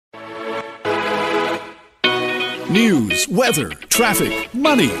News, weather, traffic,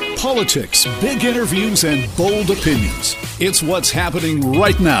 money, politics, big interviews, and bold opinions. It's what's happening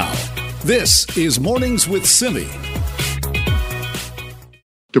right now. This is Mornings with Simi.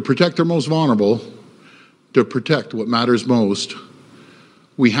 To protect our most vulnerable, to protect what matters most,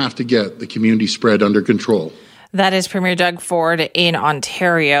 we have to get the community spread under control. That is Premier Doug Ford in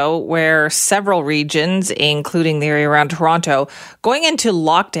Ontario, where several regions, including the area around Toronto, going into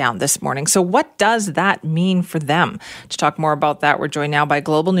lockdown this morning. So what does that mean for them? To talk more about that, we're joined now by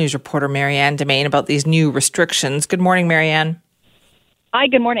Global News reporter Marianne Demain about these new restrictions. Good morning, Marianne. Hi,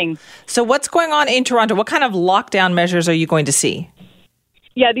 good morning. So what's going on in Toronto? What kind of lockdown measures are you going to see?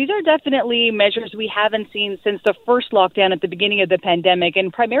 Yeah, these are definitely measures we haven't seen since the first lockdown at the beginning of the pandemic.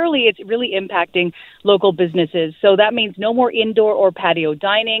 And primarily, it's really impacting local businesses. So that means no more indoor or patio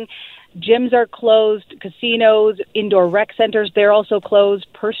dining. Gyms are closed. Casinos, indoor rec centers, they're also closed.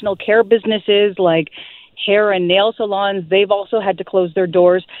 Personal care businesses like hair and nail salons, they've also had to close their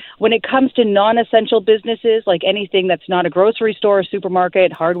doors. When it comes to non-essential businesses, like anything that's not a grocery store,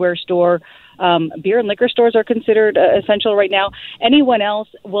 supermarket, hardware store, beer and liquor stores are considered essential right now. Anyone else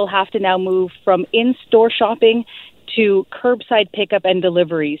will have to now move from in-store shopping to curbside pickup and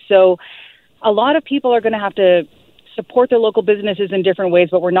delivery. So a lot of people are going to have to support their local businesses in different ways,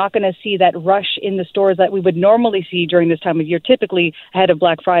 but we're not going to see that rush in the stores that we would normally see during this time of year, typically ahead of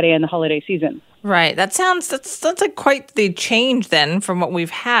Black Friday and the holiday season. Right. That's like quite the change then from what we've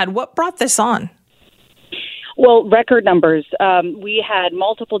had. What brought this on? Well, record numbers. We had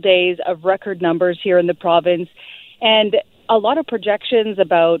multiple days of record numbers here in the province, and a lot of projections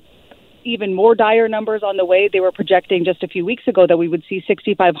about even more dire numbers on the way. They were projecting just a few weeks ago that we would see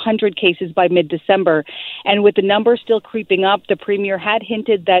 6,500 cases by mid-December. And with the numbers still creeping up, the Premier had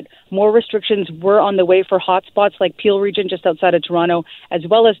hinted that more restrictions were on the way for hotspots like Peel Region just outside of Toronto, as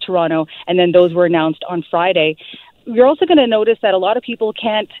well as Toronto, and then those were announced on Friday. You're also going to notice that a lot of people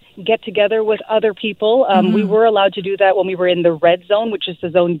can't get together with other people. We were allowed to do that when we were in the red zone, which is the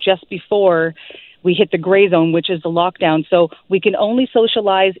zone just before we hit the gray zone, which is the lockdown. So we can only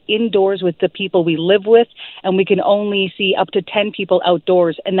socialize indoors with the people we live with, and we can only see up to 10 people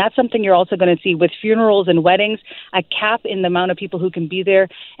outdoors. And that's something you're also going to see with funerals and weddings, a cap in the amount of people who can be there,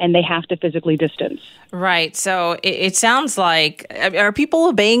 and they have to physically distance. Right. So it sounds like, are people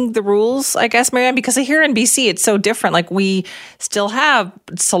obeying the rules, I guess, Marianne? Because here in BC, it's so different. Like we still have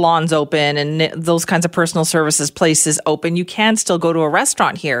salons open and those kinds of personal services places open. You can still go to a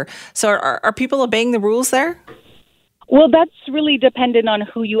restaurant here. So are people obeying the rules there? Well, that's really dependent on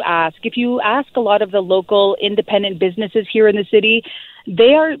who you ask. If you ask a lot of the local independent businesses here in the city,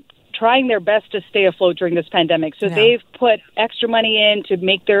 they are trying their best to stay afloat during this pandemic. So they've put extra money in to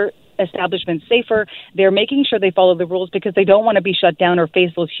make their establishments safer. They're making sure they follow the rules because they don't want to be shut down or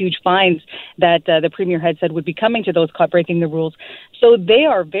face those huge fines that the Premier had said would be coming to those caught breaking the rules. So they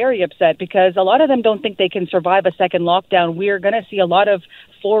are very upset because a lot of them don't think they can survive a second lockdown. We are going to see a lot of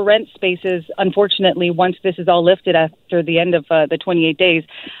for rent spaces, unfortunately, once this is all lifted after the end of the 28 days.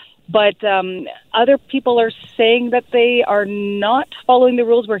 But other people are saying that they are not following the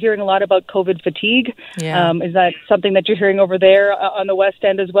rules. We're hearing a lot about COVID fatigue. Yeah. Is that something that you're hearing over there on the West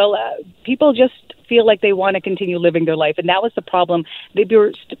End as well? People just feel like they want to continue living their life. And that was the problem.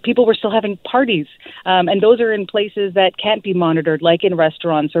 People were still having parties. And those are in places that can't be monitored, like in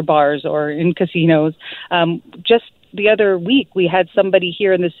restaurants or bars or in casinos. Just the other week, we had somebody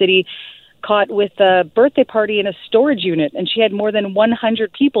here in the city caught with a birthday party in a storage unit, and she had more than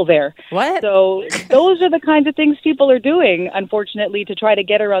 100 people there. What? So those are the kinds of things people are doing, unfortunately, to try to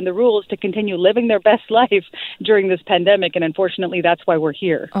get around the rules to continue living their best life during this pandemic, and unfortunately, that's why we're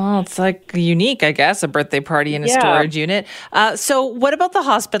here. Oh, it's like unique, I guess, a birthday party in a storage unit. So what about the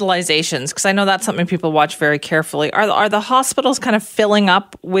hospitalizations? Because I know that's something people watch very carefully. Are the hospitals kind of filling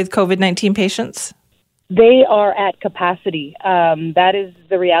up with COVID-19 patients? They are at capacity. That is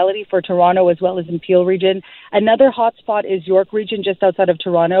the reality for Toronto as well as in Peel Region. Another hotspot is York Region, just outside of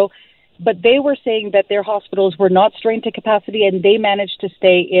Toronto. But they were saying that their hospitals were not strained to capacity, and they managed to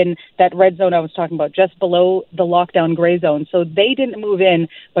stay in that red zone I was talking about, just below the lockdown gray zone. So they didn't move in,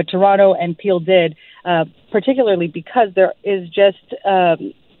 but Toronto and Peel did, particularly because there is just a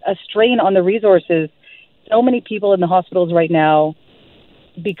strain on the resources. So many people in the hospitals right now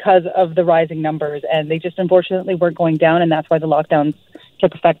because of the rising numbers, and they just unfortunately weren't going down, and that's why the lockdowns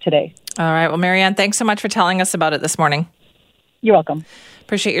took effect today. All right. Well, Marianne, thanks so much for telling us about it this morning. You're welcome.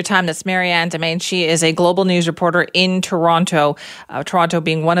 Appreciate your time. That's Marianne Domain. She is a global news reporter in Toronto, Toronto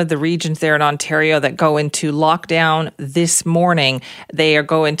being one of the regions there in Ontario that go into lockdown this morning. They are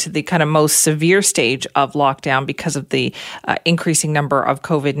going to the kind of most severe stage of lockdown because of the increasing number of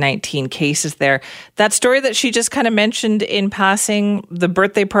COVID-19 cases there. That story that she just kind of mentioned in passing, the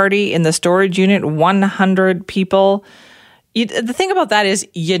birthday party in the storage unit, 100 people. The thing about that is,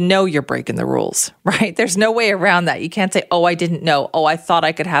 you're breaking the rules, right? There's no way around that. You can't say, oh, I didn't know. Oh, I thought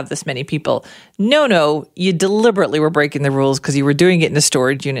I could have this many people. No, you deliberately were breaking the rules because you were doing it in a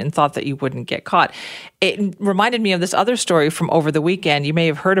storage unit and thought that you wouldn't get caught. It reminded me of this other story from over the weekend. You may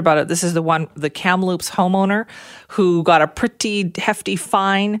have heard about it. This is the Kamloops homeowner who got a pretty hefty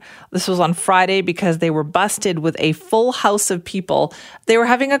fine. This was on Friday because they were busted with a full house of people. They were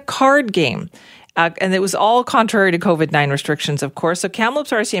having a card game. And it was all contrary to COVID-19 restrictions, of course. So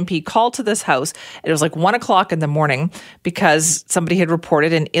Kamloops RCMP called to this house. It was like 1 o'clock in the morning because somebody had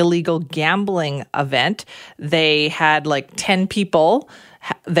reported an illegal gambling event. They had like 10 people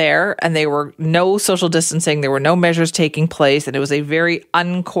there, and there were no social distancing. There were no measures taking place. And it was a very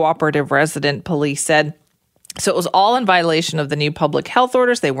uncooperative resident, police said. So it was all in violation of the new public health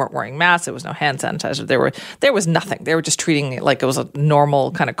orders. They weren't wearing masks. There was no hand sanitizer. There was nothing. They were just treating it like it was a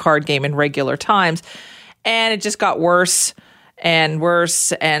normal kind of card game in regular times. And it just got worse and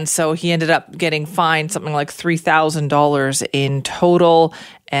worse. And so he ended up getting fined something like $3,000 in total,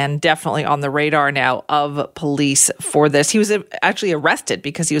 and definitely on the radar now of police for this. He was actually arrested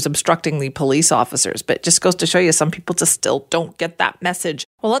because he was obstructing the police officers. But it just goes to show you, some people just still don't get that message.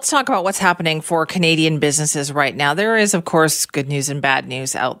 Well, let's talk about what's happening for Canadian businesses right now. There is, of course, good news and bad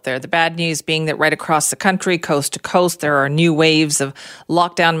news out there. The bad news being that right across the country, coast to coast, there are new waves of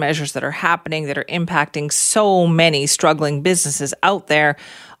lockdown measures that are happening that are impacting so many struggling businesses out there.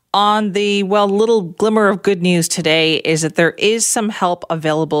 On the, little glimmer of good news today is that there is some help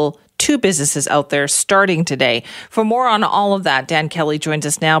available to businesses out there starting today. For more on all of that, Dan Kelly joins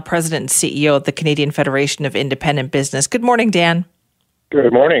us now, President and CEO of the Canadian Federation of Independent Business. Good morning, Dan.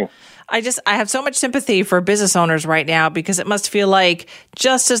 Good morning. I have so much sympathy for business owners right now because it must feel like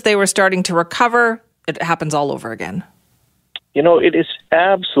just as they were starting to recover, it happens all over again. You know, it is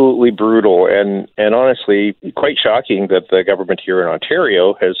absolutely brutal and honestly quite shocking that the government here in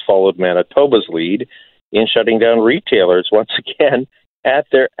Ontario has followed Manitoba's lead in shutting down retailers once again at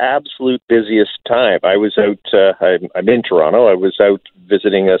their absolute busiest time. I was out, I'm in Toronto, I was out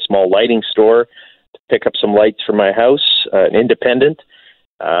visiting a small lighting store to pick up some lights for my house, an independent.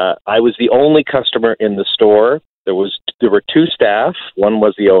 I was the only customer in the store. There were two staff, one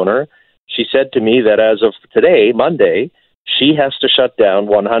was the owner. She said to me that as of today, Monday, she has to shut down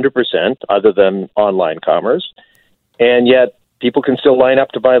 100% other than online commerce, and yet people can still line up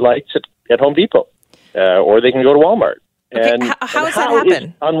to buy lights at Home Depot, or they can go to Walmart. Okay, and how does that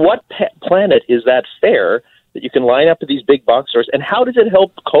happen? On what planet is that fair that you can line up at these big box stores, and how does it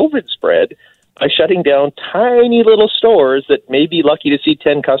help COVID spread by shutting down tiny little stores that may be lucky to see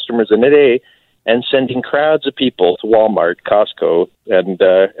 10 customers in a day and sending crowds of people to Walmart, Costco, and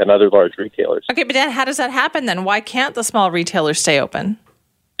other large retailers? Okay, but Dan, how does that happen then? Why can't the small retailers stay open?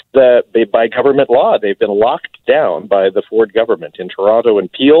 By government law, they've been locked down by the Ford government. In Toronto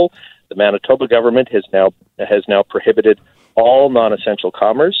and Peel, the Manitoba government has now prohibited all non-essential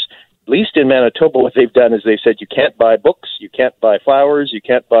commerce. At least in Manitoba, what they've done is they've said you can't buy books, you can't buy flowers, you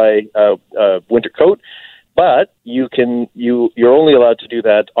can't buy a winter coat, but you're only allowed to do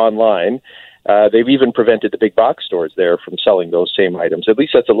that online. They've even prevented the big box stores there from selling those same items. At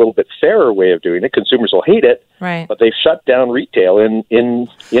least that's a little bit fairer way of doing it. Consumers will hate it, right? But they've shut down retail in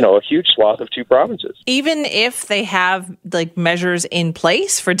a huge swath of two provinces. Even if they have like measures in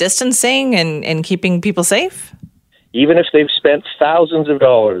place for distancing and keeping people safe? Even if they've spent thousands of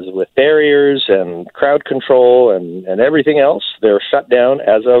dollars with barriers and crowd control and everything else, they're shut down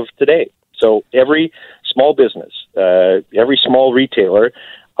as of today. So every small business, every small retailer,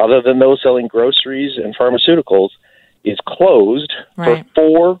 other than those selling groceries and pharmaceuticals, is closed for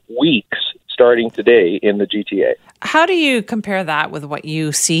 4 weeks starting today in the GTA. How do you compare that with what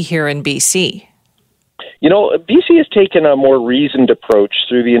you see here in BC? You know, BC has taken a more reasoned approach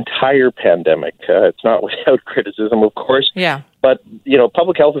through the entire pandemic. It's not without criticism, of course. Yeah. But, you know,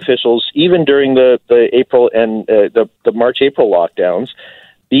 public health officials, even during the April and the March-April lockdowns,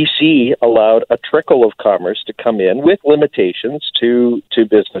 BC allowed a trickle of commerce to come in with limitations to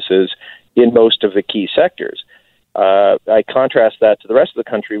businesses in most of the key sectors. I contrast that to the rest of the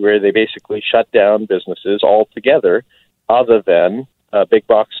country where they basically shut down businesses altogether other than big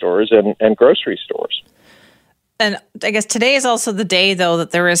box stores and grocery stores. And I guess today is also the day, though, that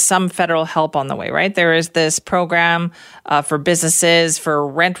there is some federal help on the way, right? There is this program for businesses for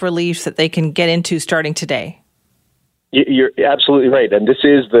rent relief that they can get into starting today. You're absolutely right, and this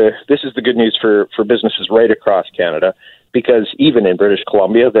is the good news for businesses right across Canada, because even in British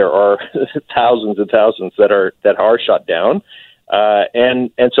Columbia there are thousands and thousands that are shut down,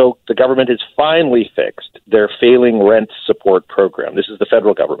 and so the government has finally fixed their failing rent support program. This is the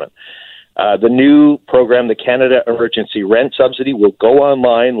federal government. The new program, the Canada Emergency Rent Subsidy, will go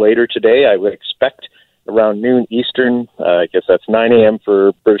online later today. I would expect around noon Eastern. I guess that's 9 a.m.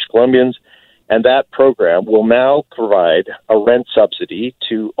 for British Columbians. And that program will now provide a rent subsidy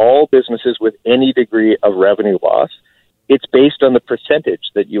to all businesses with any degree of revenue loss. It's based on the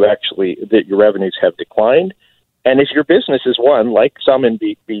percentage that your revenues have declined. And if your business is one, like some in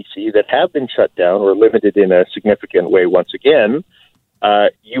BC, that have been shut down or limited in a significant way once again,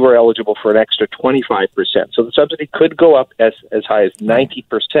 you are eligible for an extra 25%. So the subsidy could go up as high as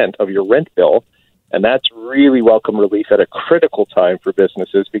 90% of your rent bill. And that's really welcome relief at a critical time for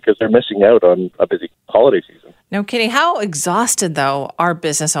businesses because they're missing out on a busy holiday season. No kidding. How exhausted, though, are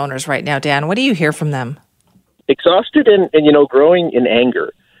business owners right now, Dan? What do you hear from them? Exhausted and growing in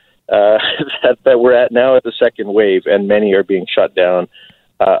anger that we're at now at the second wave, and many are being shut down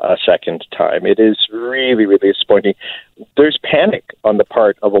a second time. It is really, really disappointing. There's panic on the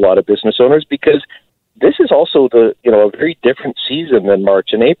part of a lot of business owners because this is also a very different season than March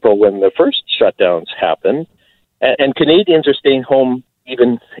and April when the first shutdowns happened, and Canadians are staying home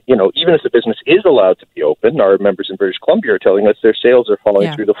even if the business is allowed to be open. Our members in British Columbia are telling us their sales are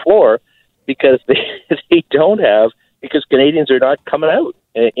falling through the floor because they don't have, because Canadians are not coming out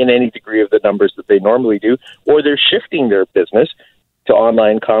in any degree of the numbers that they normally do, or they're shifting their business to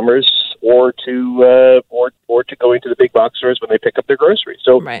online commerce or to going to the big box stores when they pick up their groceries.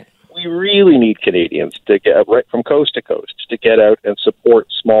 So we really need Canadians to get right from coast to coast to get out and support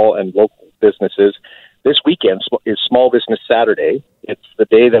small and local businesses. This weekend is Small Business Saturday. It's the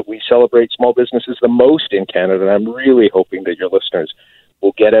day that we celebrate small businesses the most in Canada, and I'm really hoping that your listeners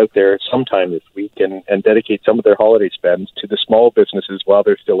will get out there sometime this week and dedicate some of their holiday spends to the small businesses while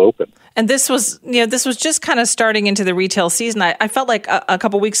they're still open. And this was just kind of starting into the retail season. I felt like a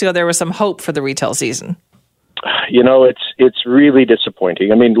couple of weeks ago there was some hope for the retail season. It's really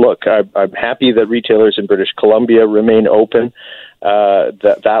disappointing. I mean, look, I'm happy that retailers in British Columbia remain open.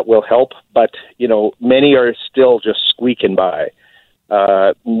 That will help, but many are still just squeaking by.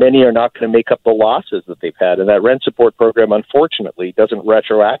 Many are not going to make up the losses that they've had, and that rent support program, unfortunately, doesn't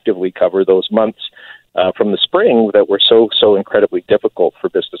retroactively cover those months from the spring that were so incredibly difficult for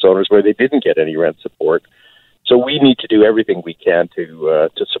business owners, where they didn't get any rent support. So we need to do everything we can to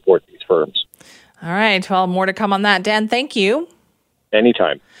support these firms. All right. Well, more to come on that. Dan, thank you.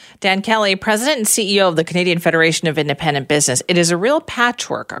 Anytime. Dan Kelly, President and CEO of the Canadian Federation of Independent Business. It is a real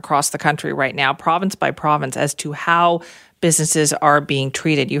patchwork across the country right now, province by province, as to how businesses are being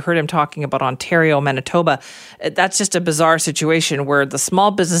treated. You heard him talking about Ontario, Manitoba. That's just a bizarre situation where the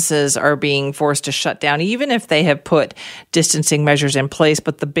small businesses are being forced to shut down, even if they have put distancing measures in place,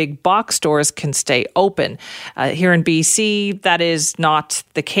 but the big box stores can stay open. Here in BC, that is not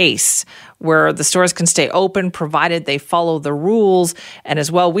the case, where the stores can stay open provided they follow the rules. And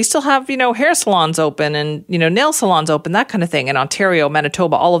as well, we still have, hair salons open and, nail salons open, that kind of thing. In Ontario,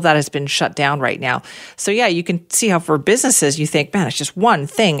 Manitoba, all of that has been shut down right now. So yeah, you can see how for businesses, you think, man, it's just one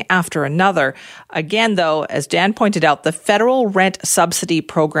thing after another. Again, though, as Dan pointed out, the federal rent subsidy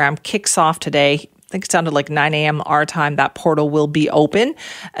program kicks off today. I think it sounded like 9 a.m. our time. That portal will be open.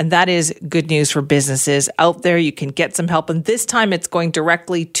 And that is good news for businesses out there. You can get some help. And this time it's going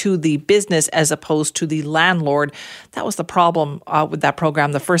directly to the business as opposed to the landlord. That was the problem with that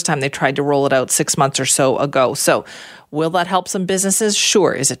program the first time they tried to roll it out 6 months or so ago. So will that help some businesses?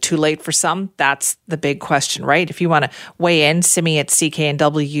 Sure. Is it too late for some? That's the big question, right? If you want to weigh in, simi at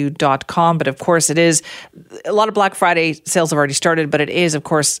cknw.com. But of course, it is a lot of Black Friday sales have already started, but it is, of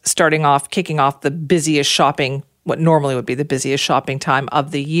course, kicking off the busiest shopping, what normally would be the busiest shopping time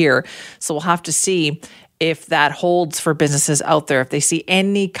of the year. So we'll have to see if that holds for businesses out there, if they see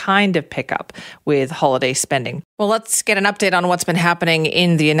any kind of pickup with holiday spending. Well, let's get an update on what's been happening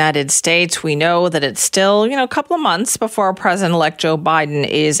in the United States. We know that it's still, a couple of months before President-elect Joe Biden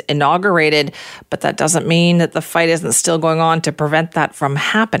is inaugurated, but that doesn't mean that the fight isn't still going on to prevent that from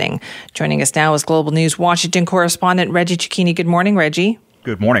happening. Joining us now is Global News Washington correspondent Reggie Cecchini. Good morning, Reggie.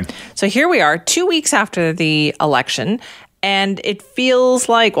 Good morning. So here we are, 2 weeks after the election, And it feels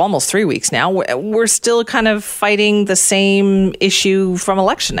like almost 3 weeks now, we're still kind of fighting the same issue from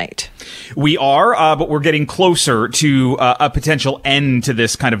election night. We are, but we're getting closer to a potential end to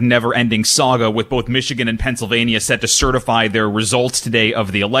this kind of never-ending saga, with both Michigan and Pennsylvania set to certify their results today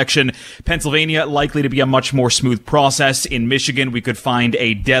of the election. Pennsylvania likely to be a much more smooth process. In Michigan, we could find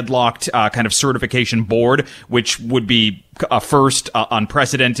a deadlocked kind of certification board, which would be first,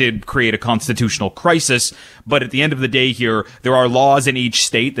 unprecedented, create a constitutional crisis. But at the end of the day here, there are laws in each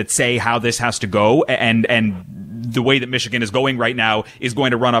state that say how this has to go, and the way that Michigan is going right now is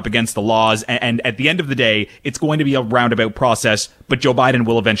going to run up against the laws. And at the end of the day, it's going to be a roundabout process, but Joe Biden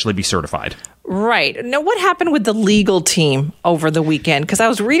will eventually be certified. Right. Now, what happened with the legal team over the weekend? Because I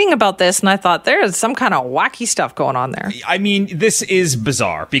was reading about this and I thought there is some kind of wacky stuff going on there. I mean, this is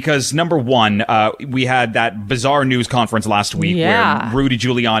bizarre because, number one, we had that bizarre news conference last week where Rudy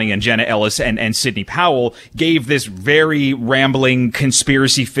Giuliani and Jenna Ellis and Sidney Powell gave this very rambling,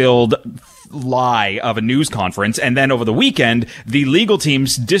 conspiracy-filled lie of a news conference, and then over the weekend the legal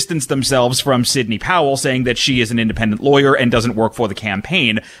teams distanced themselves from Sidney Powell, saying that she is an independent lawyer and doesn't work for the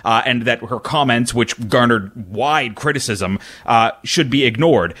campaign, and that her comments, which garnered wide criticism, should be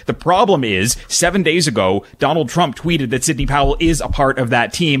ignored. The problem is, 7 days ago Donald Trump tweeted that Sidney Powell is a part of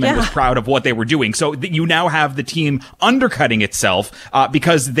that team and was proud of what they were doing. So you now have the team undercutting itself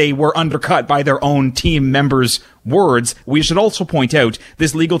because they were undercut by their own team members' words. We should also point out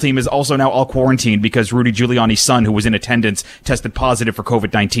this legal team is also now all quarantined because Rudy Giuliani's son, who was in attendance, tested positive for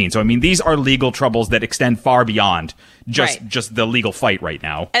COVID-19. So, I mean, these are legal troubles that extend far beyond just the legal fight right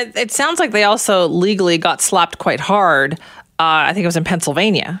now. It sounds like they also legally got slapped quite hard. I think it was in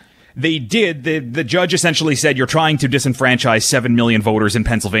Pennsylvania. They did. The judge essentially said you're trying to disenfranchise 7 million voters in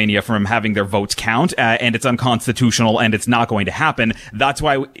Pennsylvania from having their votes count, and it's unconstitutional, and it's not going to happen. That's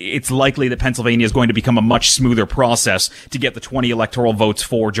why it's likely that Pennsylvania is going to become a much smoother process to get the 20 electoral votes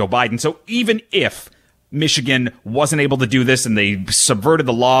for Joe Biden. So even if Michigan wasn't able to do this and they subverted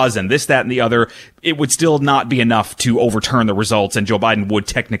the laws and this, that, and the other, it would still not be enough to overturn the results, and Joe Biden would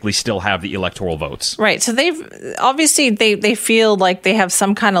technically still have the electoral votes. Right. So they feel like they have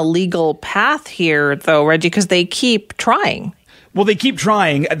some kind of legal path here, though, Reggie, because they keep trying. Well, they keep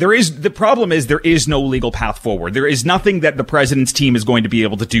trying. The problem is there is no legal path forward. There is nothing that the president's team is going to be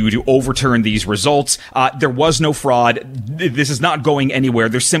able to do to overturn these results. There was no fraud. This is not going anywhere.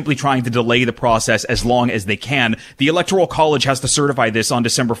 They're simply trying to delay the process as long as they can. The Electoral College has to certify this on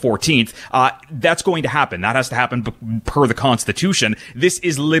December 14th. That's going to happen. That has to happen per the Constitution. This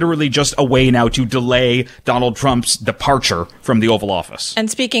is literally just a way now to delay Donald Trump's departure from the Oval Office. And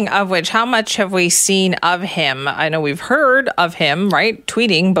speaking of which, how much have we seen of him? I know we've heard of him, right,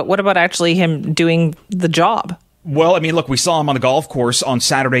 tweeting, but what about actually him doing the job? Well, I mean, look, we saw him on the golf course on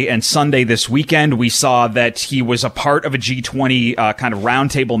Saturday and Sunday this weekend. We saw that he was a part of a G20 kind of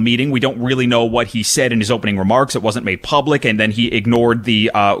roundtable meeting. We don't really know what he said in his opening remarks. It wasn't made public, and then he ignored the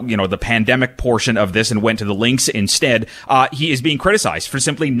pandemic portion of this and went to the links instead. He is being criticized for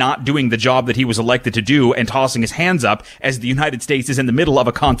simply not doing the job that he was elected to do and tossing his hands up as the United States is in the middle of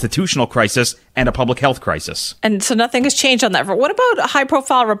a constitutional crisis and a public health crisis. And so nothing has changed on that. What about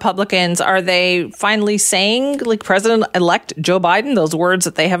high-profile Republicans? Are they finally saying, like President-elect Joe Biden, those words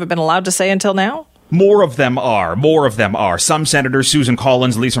that they haven't been allowed to say until now? More of them are. Some senators, Susan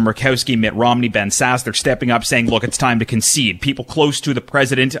Collins, Lisa Murkowski, Mitt Romney, Ben Sasse, they're stepping up saying, look, it's time to concede. People close to the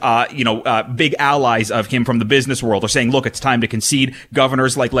president, big allies of him from the business world are saying, look, it's time to concede.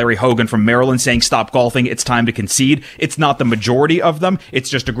 Governors like Larry Hogan from Maryland saying, stop golfing, it's time to concede. It's not the majority of them. It's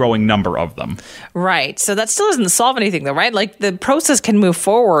just a growing number of them. Right. So that still doesn't solve anything, though, right? Like, the process can move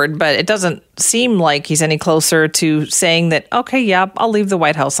forward, but it doesn't seem like he's any closer to saying that, okay, yeah, I'll leave the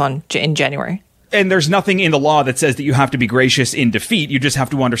White House in January. And there's nothing in the law that says that you have to be gracious in defeat. You just have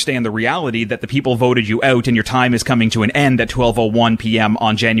to understand the reality that the people voted you out and your time is coming to an end at 12:01 p.m.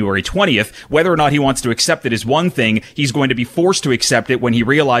 on January 20th. Whether or not he wants to accept it is one thing. He's going to be forced to accept it when he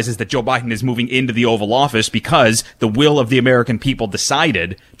realizes that Joe Biden is moving into the Oval Office because the will of the American people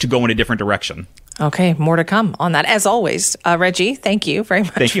decided to go in a different direction. Okay, more to come on that. As always, Reggie, thank you very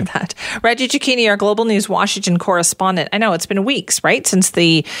much for that. Reggie Cecchini, our Global News Washington correspondent. I know it's been weeks, right, since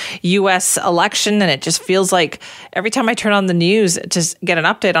the U.S. election, and it just feels like every time I turn on the news to get an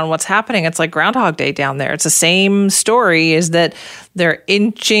update on what's happening, it's like Groundhog Day down there. It's the same story, is that they're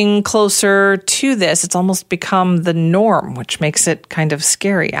inching closer to this. It's almost become the norm, which makes it kind of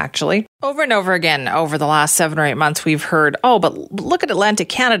scary, actually. Over and over again, over the last 7 or 8 months, we've heard, but look at Atlantic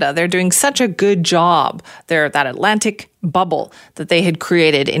Canada. They're doing such a good job. They're that Atlantic bubble that they had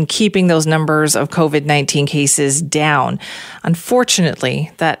created in keeping those numbers of COVID-19 cases down.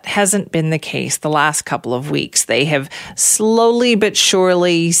 Unfortunately, that hasn't been the case the last couple of weeks. They have slowly but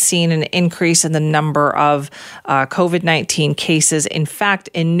surely seen an increase in the number of COVID-19 cases. In fact,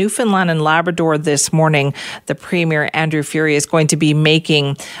 in Newfoundland and Labrador this morning, the Premier, Andrew Furey, is going to be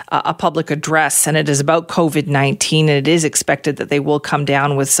making a public address, and it is about COVID-19, and it is expected that they will come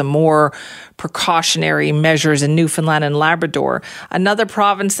down with some more precautionary measures in Newfoundland and Labrador. Another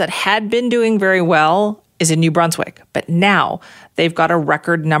province that had been doing very well is in New Brunswick, but now they've got a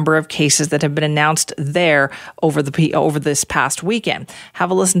record number of cases that have been announced there over this past weekend. Have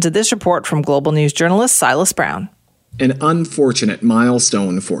a listen to this report from Global News journalist Silas Brown. An unfortunate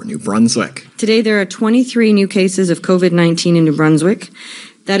milestone for New Brunswick. Today there are 23 new cases of COVID-19 in New Brunswick.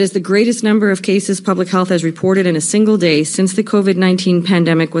 That is the greatest number of cases public health has reported in a single day since the COVID-19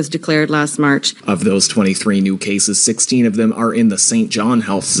 pandemic was declared last March. Of those 23 new cases, 16 of them are in the St. John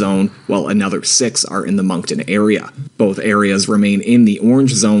Health Zone, while another 6 are in the Moncton area. Both areas remain in the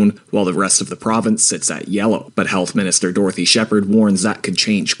orange zone, while the rest of the province sits at yellow. But Health Minister Dorothy Shepherd warns that could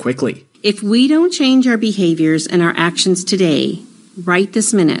change quickly. If we don't change our behaviors and our actions today, right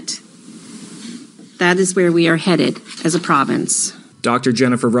this minute, that is where we are headed as a province. Dr.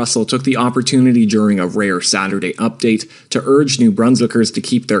 Jennifer Russell took the opportunity during a rare Saturday update to urge New Brunswickers to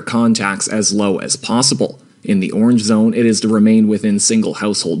keep their contacts as low as possible. In the orange zone, it is to remain within single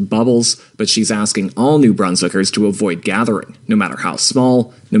household bubbles, but she's asking all New Brunswickers to avoid gathering, no matter how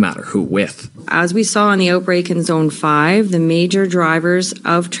small, no matter who with. As we saw in the outbreak in Zone 5, the major drivers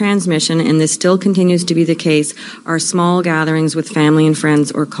of transmission, and this still continues to be the case, are small gatherings with family and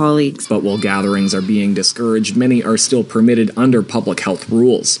friends or colleagues. But while gatherings are being discouraged, many are still permitted under public health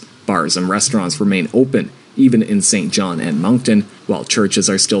rules. Bars and restaurants remain open, even in St. John and Moncton, while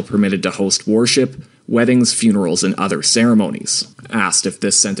churches are still permitted to host worship, weddings, funerals, and other ceremonies. Asked if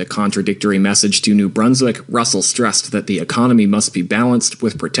this sent a contradictory message to New Brunswick, Russell stressed that the economy must be balanced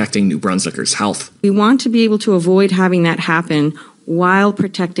with protecting New Brunswickers' health. We want to be able to avoid having that happen while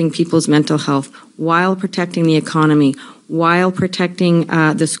protecting people's mental health, while protecting the economy, while protecting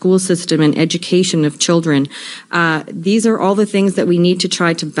the school system and education of children. These are all the things that we need to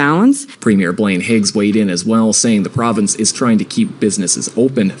try to balance. Premier Blaine Higgs weighed in as well, saying the province is trying to keep businesses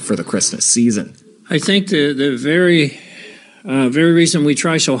open for the Christmas season. I think the very reason we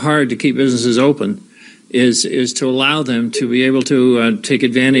try so hard to keep businesses open is to allow them to be able to take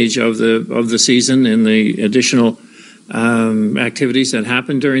advantage of the season and the additional activities that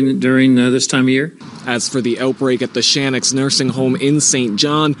happen during this time of year. As for the outbreak at the Shannocks Nursing Home in St.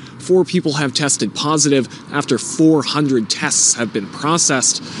 John, 4 people have tested positive after 400 tests have been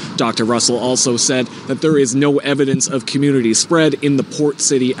processed. Dr. Russell also said that there is no evidence of community spread in the port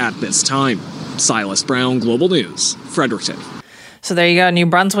city at this time. Silas Brown, Global News, Fredericton. So there you go. New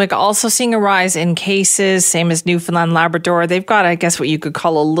Brunswick also seeing a rise in cases, same as Newfoundland, Labrador. They've got, I guess, what you could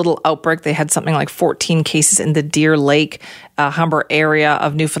call a little outbreak. They had something like 14 cases in the Deer Lake, Humber area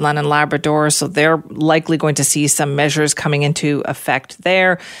of Newfoundland and Labrador. So they're likely going to see some measures coming into effect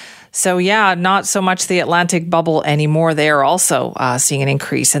there. So yeah, not so much the Atlantic bubble anymore. They are also seeing an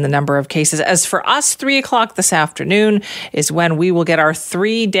increase in the number of cases. As for us, 3:00 this afternoon is when we will get our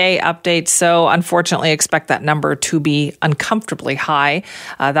 3-day update. So unfortunately, expect that number to be uncomfortably high.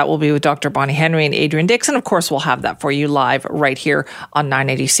 That will be with Dr. Bonnie Henry and Adrian Dix. And of course, we'll have that for you live right here on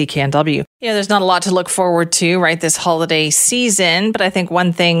 980 CKNW. Yeah, there's not a lot to look forward to, right, this holiday season. But I think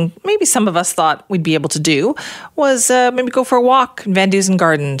one thing maybe some of us thought we'd be able to do was maybe go for a walk in Van Dusen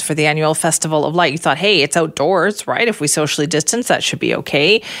Gardens for the annual Festival of Light. You thought, hey, it's outdoors, right? If we socially distance, that should be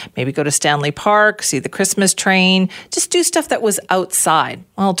okay. Maybe go to Stanley Park, see the Christmas train, just do stuff that was outside.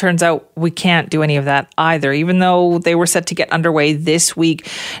 Well, it turns out we can't do any of that either, even though they were set to get underway this week.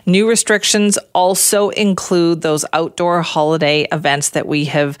 New restrictions also include those outdoor holiday events that we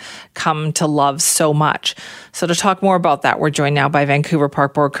have come to love so much. So to talk more about that, we're joined now by Vancouver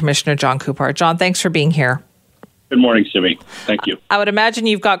Park Board Commissioner John Coupar. John, thanks for being here. Good morning, Simi. Thank you. I would imagine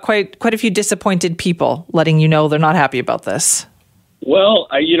you've got quite a few disappointed people letting you know they're not happy about this. Well,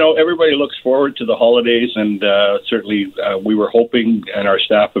 everybody looks forward to the holidays, and certainly we were hoping, and our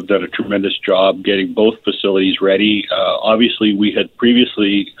staff have done a tremendous job getting both facilities ready. Obviously, we had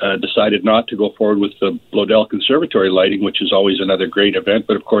previously decided not to go forward with the Bloedel Conservatory lighting, which is always another great event,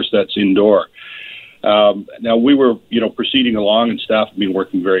 but of course that's indoor. Now, we were, proceeding along, and staff have been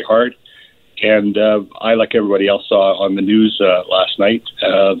working very hard. And I, like everybody else, saw on the news last night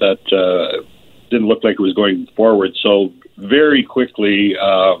that didn't look like it was going forward. So very quickly,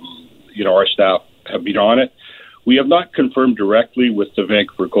 our staff have been on it. We have not confirmed directly with the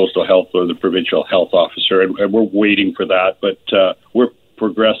Vancouver Coastal Health or the provincial health officer, and we're waiting for that. But we're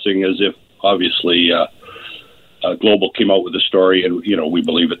progressing as if, obviously, Global came out with a story, and we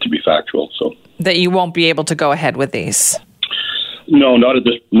believe it to be factual. So that you won't be able to go ahead with these. No, not at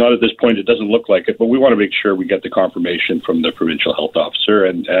this point. It doesn't look like it, but we want to make sure we get the confirmation from the provincial health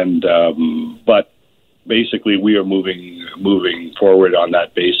officer. But basically, we are moving forward on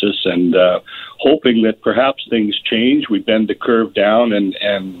that basis, and hoping that perhaps things change. We bend the curve down,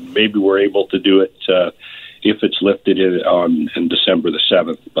 and maybe we're able to do it if it's lifted in December the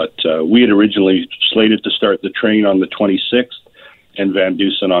 7th. But we had originally slated to start the train on the 26th and Van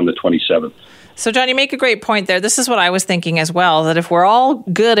Dusen on the 27th. So, John, you make a great point there. This is what I was thinking as well, that if we're all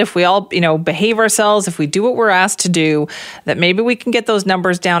good, if we all, behave ourselves, if we do what we're asked to do, that maybe we can get those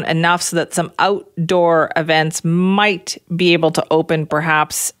numbers down enough so that some outdoor events might be able to open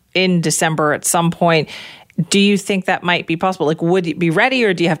perhaps in December at some point. Do you think that might be possible? Like, would it be ready,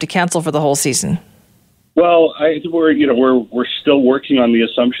 or do you have to cancel for the whole season? Well, I think we're still working on the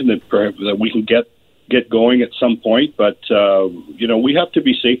assumption that we can get going at some point, but we have to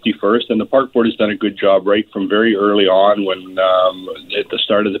be safety first, and the Park Board has done a good job right from very early on when at the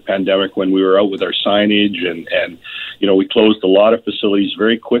start of the pandemic, when we were out with our signage and we closed a lot of facilities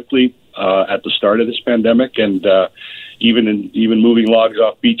very quickly at the start of this pandemic, and even moving logs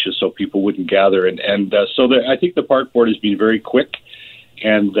off beaches so people wouldn't gather, I think the Park Board has been very quick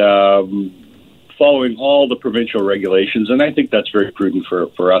and following all the provincial regulations, and I think that's very prudent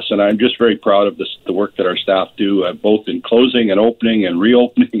for us. And I'm just very proud of the work that our staff do, both in closing and opening and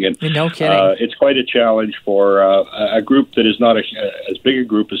reopening. And no kidding. It's quite a challenge for a group that is not as big a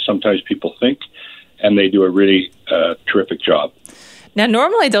group as sometimes people think, and they do a really terrific job. Now,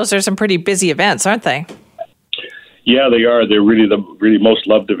 normally those are some pretty busy events, aren't they? Yeah, they are. They're really the most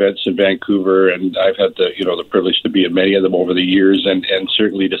loved events in Vancouver, and I've had the privilege to be at many of them over the years, and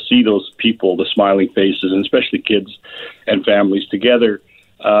certainly to see those people, the smiling faces, and especially kids and families together.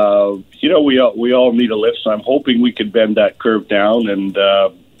 We all need a lift, so I'm hoping we can bend that curve down, and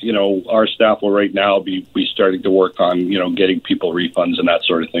our staff will right now be starting to work on getting people refunds and that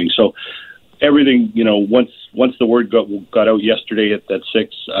sort of thing. So everything, once the word got out yesterday at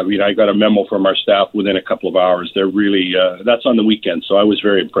 6, I got a memo from our staff within a couple of hours. They're really, that's on the weekend, so I was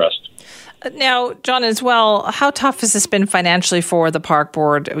very impressed. Now, John, as well, how tough has this been financially for the Park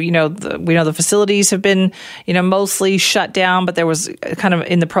Board? We know the facilities have been, mostly shut down, but there was kind of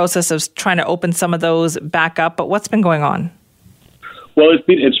in the process of trying to open some of those back up. But what's been going on? Well, it's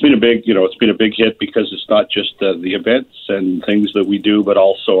been a big hit because it's not just the events and things that we do, but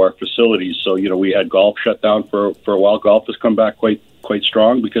also our facilities. So we had golf shut down for a while. Golf has come back quite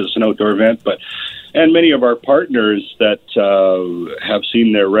strong because it's an outdoor event, and many of our partners that have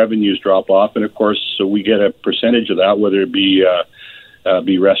seen their revenues drop off, and of course, so we get a percentage of that, whether it be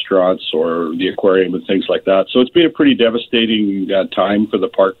restaurants or the aquarium and things like that. So it's been a pretty devastating time for the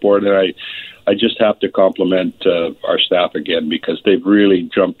Park Board, and I just have to compliment our staff again because they've really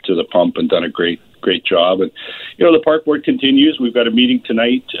jumped to the pump and done a great job. And the Park Board continues. We've got a meeting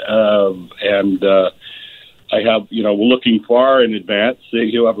tonight, and I have we're looking far in advance.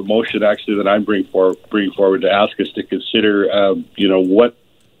 You have a motion actually that I'm bringing forward to ask us to consider what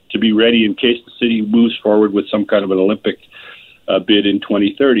to be ready in case the city moves forward with some kind of an Olympic bid in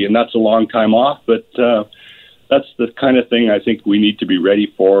 2030, and that's a long time off, but. That's the kind of thing I think we need to be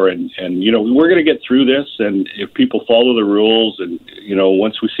ready for. And we're going to get through this. And if people follow the rules and,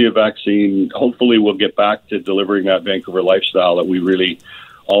 once we see a vaccine, hopefully we'll get back to delivering that Vancouver lifestyle that we really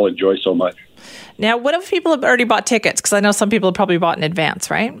all enjoy so much. Now, what if people have already bought tickets? Because I know some people have probably bought in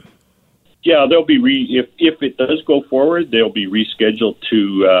advance, right? Yeah, they'll be if it does go forward, they'll be rescheduled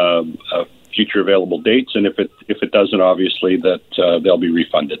to future available dates. And if it doesn't, obviously, that they'll be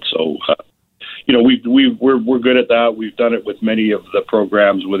refunded. So, we're good at that. We've done it with many of the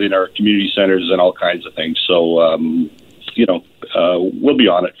programs within our community centers and all kinds of things. So, we'll be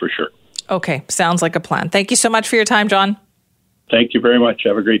on it for sure. Okay. Sounds like a plan. Thank you so much for your time, John. Thank you very much.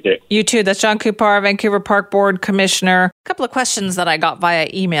 Have a great day. You too. That's John Coupar, Vancouver Park Board Commissioner. A couple of questions that I got via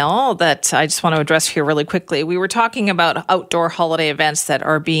email that I just want to address here really quickly. We were talking about outdoor holiday events that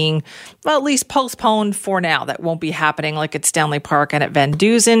are being, at least postponed for now, that won't be happening, like at Stanley Park and at Van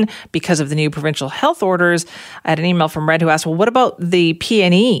Dusen because of the new provincial health orders. I had an email from Red who asked, well, what about the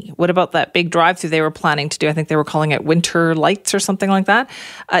PNE? What about that big drive-through they were planning to do? I think they were calling it Winter Lights or something like that.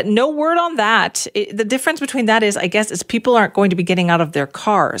 No word on that. The difference between that is, I guess, is people aren't going to be be getting out of their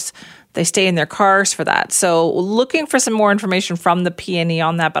cars. They stay in their cars for that. So looking for some more information from the PNE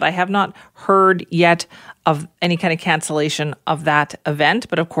on that, but I have not heard yet of any kind of cancellation of that event.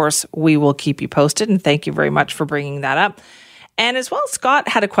 But of course, we will keep you posted. And thank you very much for bringing that up. And as well, Scott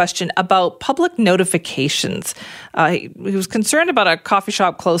had a question about public notifications. He was concerned about a coffee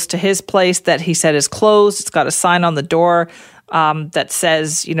shop close to his place that he said is closed. It's got a sign on the door that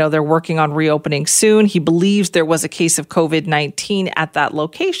says, they're working on reopening soon. He believes there was a case of COVID-19 at that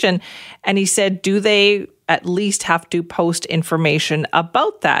location. And he said, do they at least have to post information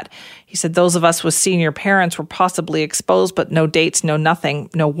about that? He said, those of us with senior parents were possibly exposed, but no dates, no nothing,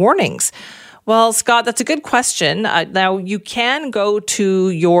 no warnings. Well, Scott, that's a good question. Now, you can go to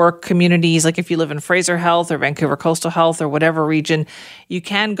your communities, like if you live in Fraser Health or Vancouver Coastal Health or whatever region, you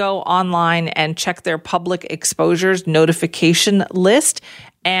can go online and check their public exposures notification list.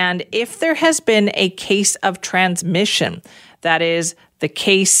 And if there has been a case of transmission, that is the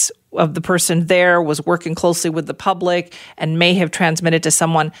case of the person there was working closely with the public and may have transmitted to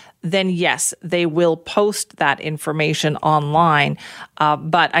someone, then yes, they will post that information online.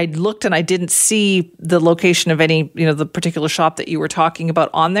 But I looked and I didn't see the location of any, the particular shop that you were talking about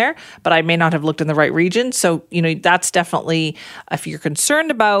on there, but I may not have looked in the right region. So, that's definitely, if you're concerned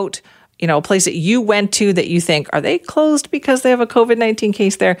about, a place that you went to that you think, are they closed because they have a COVID-19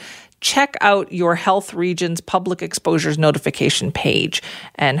 case there? Check out your health region's public exposures notification page,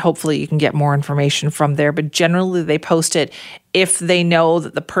 and hopefully you can get more information from there. But generally, they post it if they know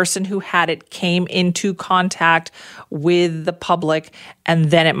that the person who had it came into contact with the public,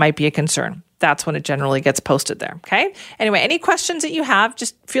 and then it might be a concern. That's when it generally gets posted there. Okay. Anyway, any questions that you have,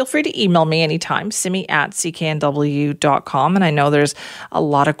 just feel free to email me anytime, simi@cknw.com. And I know there's a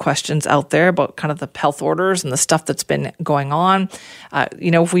lot of questions out there about kind of the health orders and the stuff that's been going on.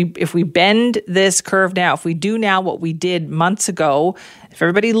 If we bend this curve now, if we do now what we did months ago, if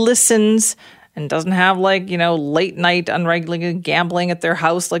everybody listens and doesn't have late night unregulated gambling at their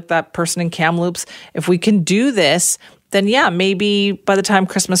house like that person in Kamloops, if we can do this, then yeah, maybe by the time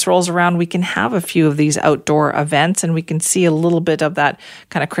Christmas rolls around, we can have a few of these outdoor events and we can see a little bit of that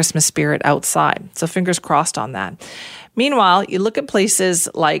kind of Christmas spirit outside. So fingers crossed on that. Meanwhile, you look at places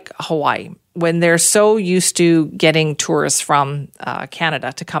like Hawaii, when they're so used to getting tourists from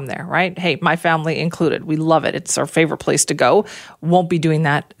Canada to come there, right? Hey, my family included. We love it. It's our favorite place to go. Won't be doing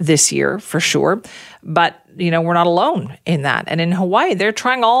that this year for sure. But, we're not alone in that. And in Hawaii, they're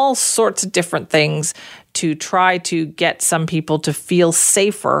trying all sorts of different things to try to get some people to feel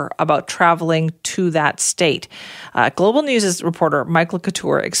safer about traveling to that state. Global News' reporter Michael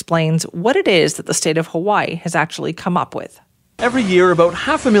Couture explains what it is that the state of Hawaii has actually come up with. Every year, about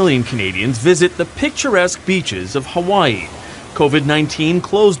 500,000 Canadians visit the picturesque beaches of Hawaii. COVID-19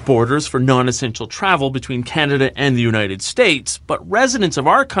 closed borders for non-essential travel between Canada and the United States, but residents of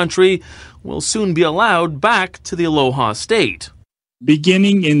our country will soon be allowed back to the Aloha State.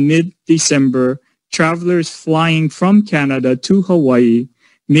 Beginning in mid-December, travelers flying from Canada to Hawaii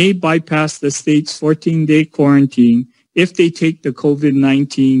may bypass the state's 14-day quarantine if they take the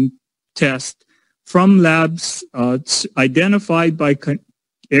COVID-19 test from labs identified by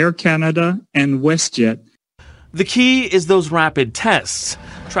Air Canada and WestJet. The key is those rapid tests.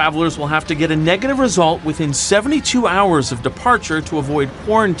 Travelers will have to get a negative result within 72 hours of departure to avoid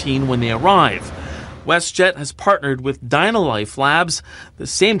quarantine when they arrive. WestJet has partnered with Dynalife Labs, the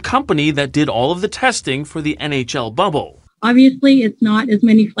same company that did all of the testing for the NHL bubble. Obviously, it's not as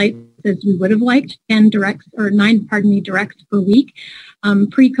many flights as we would have liked, 9 directs per week.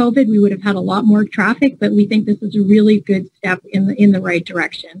 Pre-COVID, we would have had a lot more traffic, but we think this is a really good step in the right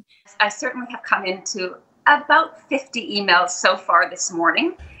direction. I certainly have come into about 50 emails so far this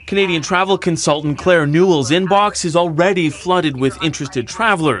morning. Canadian travel consultant Claire Newell's inbox is already flooded with interested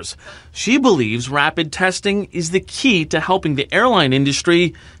travelers. She believes rapid testing is the key to helping the airline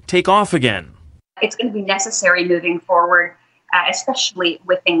industry take off again. It's going to be necessary moving forward, especially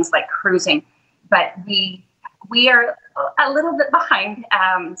with things like cruising. But we are a little bit behind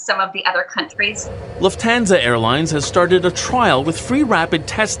some of the other countries. Lufthansa Airlines has started a trial with free rapid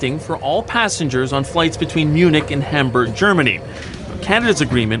testing for all passengers on flights between Munich and Hamburg, Germany. Canada's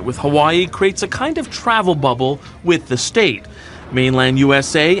agreement with Hawaii creates a kind of travel bubble with the state. Mainland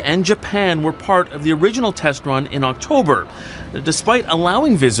USA and Japan were part of the original test run in October. Despite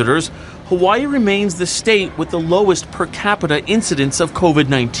allowing visitors, Hawaii remains the state with the lowest per capita incidence of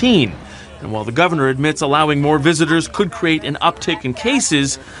COVID-19. And while the governor admits allowing more visitors could create an uptick in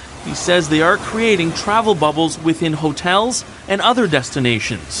cases, he says they are creating travel bubbles within hotels and other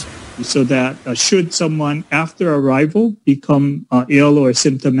destinations. So that should someone after arrival become ill or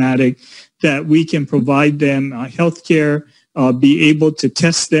symptomatic, that we can provide them health care, be able to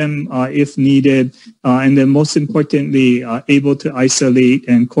test them if needed, and then most importantly, able to isolate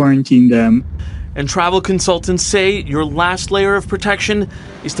and quarantine them. And travel consultants say your last layer of protection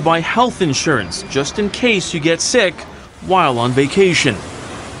is to buy health insurance just in case you get sick while on vacation.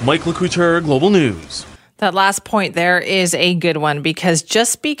 Mike LeCouture, Global News. That last point there is a good one, because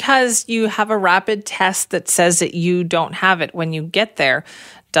just because you have a rapid test that says that you don't have it when you get there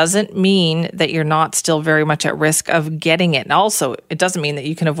doesn't mean that you're not still very much at risk of getting it. And also, it doesn't mean that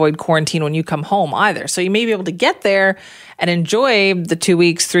you can avoid quarantine when you come home either. So you may be able to get there and enjoy the 2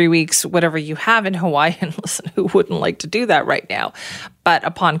 weeks, 3 weeks, whatever you have in Hawaii. And listen, who wouldn't like to do that right now? But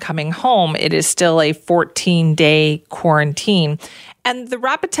upon coming home, it is still a 14-day quarantine. And the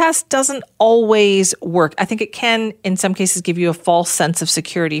rapid test doesn't always work. I think it can, in some cases, give you a false sense of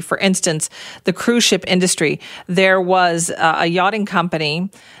security. For instance, the cruise ship industry, there was a yachting company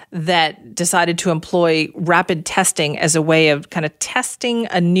that decided to employ rapid testing as a way of kind of testing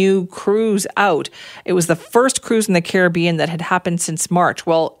a new cruise out. It was the first cruise in the Caribbean that had happened since March.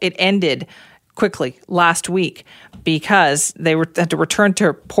 Well, it ended quickly last week because they had to return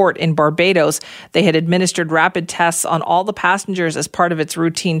to port in Barbados. They had administered rapid tests on all the passengers as part of its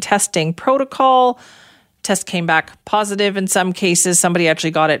routine testing protocol. Test came back positive in some cases. Somebody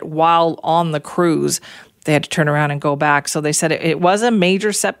actually got it while on the cruise. They had to turn around and go back. So they said it was a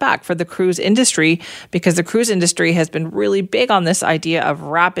major setback for the cruise industry, because the cruise industry has been really big on this idea of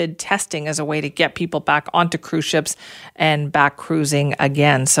rapid testing as a way to get people back onto cruise ships and back cruising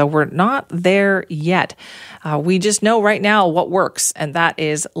again. So we're not there yet. We just know right now what works, and that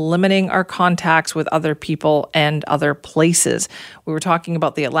is limiting our contacts with other people and other places. We were talking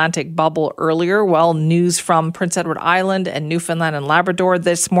about the Atlantic bubble earlier. Well, news from Prince Edward Island and Newfoundland and Labrador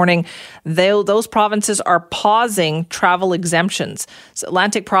this morning, those provinces are pausing travel exemptions. So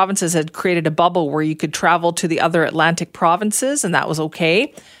Atlantic provinces had created a bubble where you could travel to the other Atlantic provinces, and that was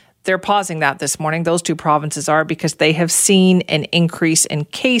okay. They're pausing that this morning. Those two provinces are, because they have seen an increase in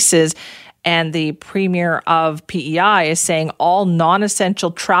cases. And the premier of PEI is saying all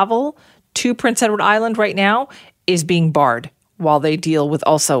non-essential travel to Prince Edward Island right now is being barred, while they deal with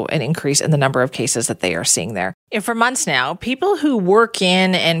also an increase in the number of cases that they are seeing there. And for months now, people who work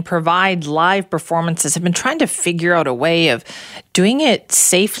in and provide live performances have been trying to figure out a way of doing it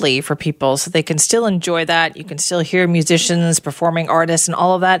safely for people so they can still enjoy that. You can still hear musicians, performing artists, and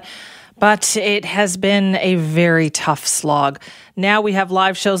all of that. But it has been a very tough slog. Now we have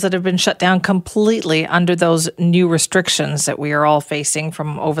live shows that have been shut down completely under those new restrictions that we are all facing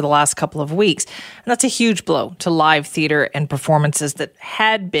from over the last couple of weeks. And that's a huge blow to live theater and performances that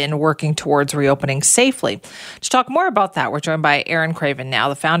had been working towards reopening safely. To talk more about that, we're joined by Aaron Craven now,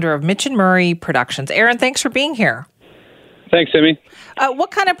 the founder of Mitch and Murray Productions. Aaron, thanks for being here. Thanks, Amy. What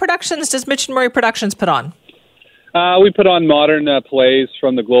kind of productions does Mitch and Murray Productions put on? We put on modern plays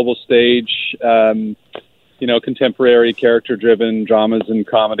from the global stage, contemporary, character-driven dramas and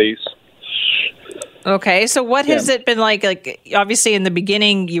comedies. Okay, so what has it been like? Like, obviously, in the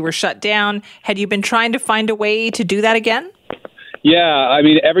beginning, you were shut down. Had you been trying to find a way to do that again? Yeah, I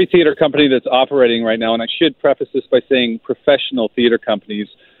mean, every theater company that's operating right now, and I should preface this by saying professional theater companies,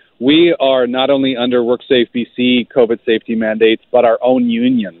 we are not only under WorkSafe BC COVID safety mandates, but our own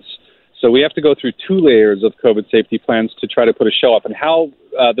unions. So we have to go through 2 layers of COVID safety plans to try to put a show up. And how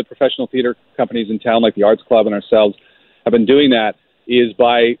the professional theater companies in town, like the Arts Club and ourselves, have been doing that is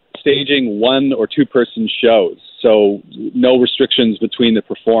by staging 1 or 2 person shows. So no restrictions between the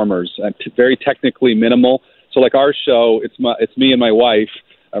performers, very technically minimal. So like our show, it's me and my wife,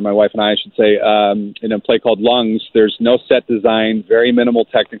 or my wife and I should say, in a play called Lungs. There's no set design, very minimal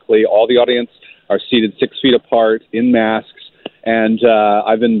technically. All the audience are seated 6 feet apart in masks. And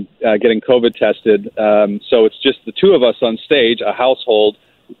I've been getting COVID tested. So it's just the 2 of us on stage, a household,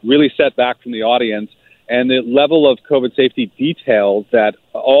 really set back from the audience. And the level of COVID safety detail that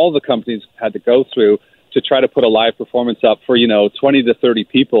all the companies had to go through to try to put a live performance up for, 20 to 30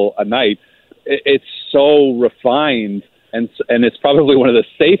 people a night, it's so refined. And it's probably one of the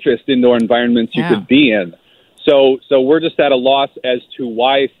safest indoor environments you could be in. So we're just at a loss as to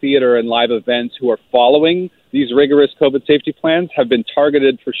why theater and live events who are following these rigorous COVID safety plans have been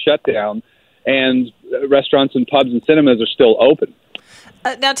targeted for shutdown, and restaurants and pubs and cinemas are still open.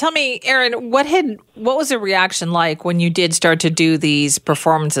 Now tell me, Aaron, what was the reaction like when you did start to do these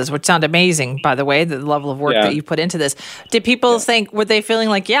performances, which sound amazing, by the way, the level of work that you put into this. Did people think, were they feeling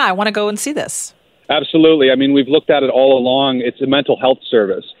like, I want to go and see this? Absolutely. I mean, we've looked at it all along. It's a mental health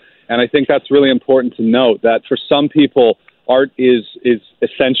service. And I think that's really important to note, that for some people, art is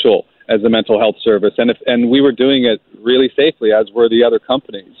essential as a mental health service. And we were doing it really safely, as were the other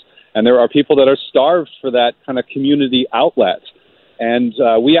companies. And there are people that are starved for that kind of community outlet. And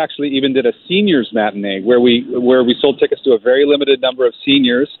we actually even did a seniors matinee where we sold tickets to a very limited number of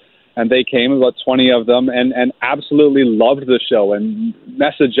seniors, and they came, about 20 of them, and absolutely loved the show and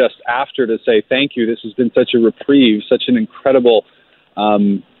messaged us after to say thank you. This has been such a reprieve, such an incredible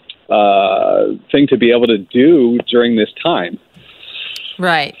thing to be able to do during this time.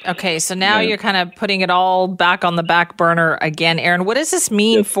 Right. Okay. So now you're kind of putting it all back on the back burner again. Aaron, what does this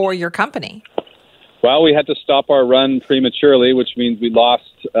mean for your company? Well, we had to stop our run prematurely, which means we lost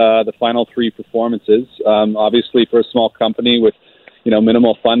the final 3 performances. Obviously, for a small company with,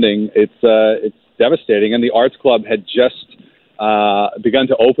 minimal funding, it's devastating. And the Arts Club had just begun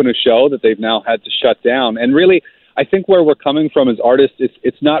to open a show that they've now had to shut down. And really, I think where we're coming from as artists,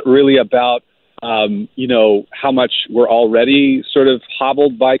 it's not really about how much we're already sort of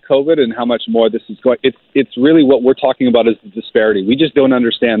hobbled by COVID and how much more this is going. It's really what we're talking about is the disparity. We just don't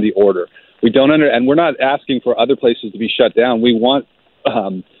understand the order. We don't and we're not asking for other places to be shut down. We want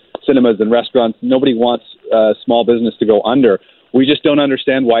cinemas and restaurants. Nobody wants small business to go under. We just don't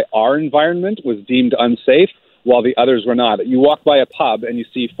understand why our environment was deemed unsafe while the others were not. You walk by a pub and you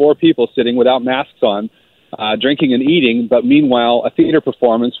see 4 people sitting without masks on, drinking and eating, but meanwhile, a theater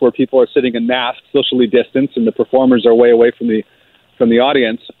performance where people are sitting in masks, socially distanced, and the performers are way away from the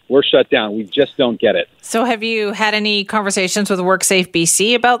audience, we're shut down. We just don't get it. So have you had any conversations with WorkSafe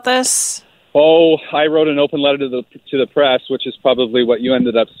BC about this? Oh, I wrote an open letter to the press, which is probably what you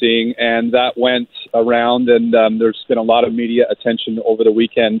ended up seeing, and that went around, and there's been a lot of media attention over the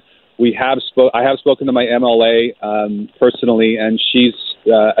weekend. I have spoken to my MLA personally, and she's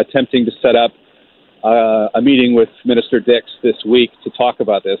attempting to set up a meeting with Minister Dix this week to talk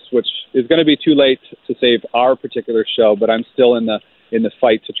about this, which is going to be too late to save our particular show, but I'm still in the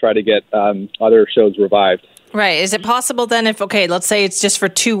fight to try to get other shows revived. Right. Is it possible then let's say it's just for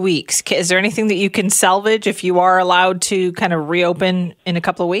 2 weeks. Is there anything that you can salvage if you are allowed to kind of reopen in a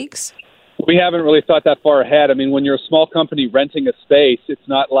couple of weeks? We haven't really thought that far ahead. I mean, when you're a small company renting a space, it's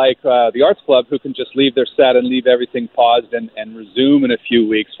not like the Arts Club who can just leave their set and leave everything paused and resume in a few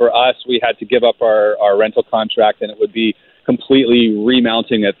weeks. For us, we had to give up our rental contract, and it would be completely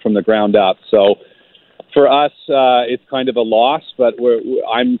remounting it from the ground up. So for us, it's kind of a loss, but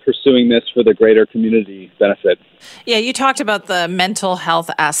I'm pursuing this for the greater community benefit. Yeah, you talked about the mental health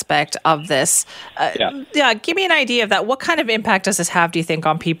aspect of this. Give me an idea of that. What kind of impact does this have, do you think,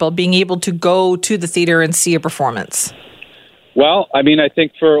 on people being able to go to the theater and see a performance? Well, I mean, I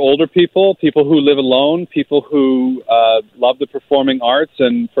think for older people who live alone, people who love the performing arts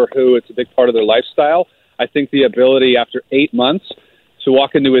and for who it's a big part of their lifestyle, I think the ability after 8 months to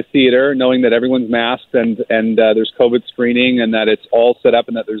walk into a theater knowing that everyone's masked and there's COVID screening and that it's all set up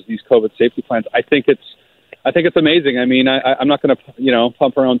and that there's these COVID safety plans, I think it's amazing. I mean, I'm not going to,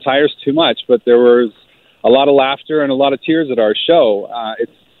 pump our own tires too much, but there was a lot of laughter and a lot of tears at our show.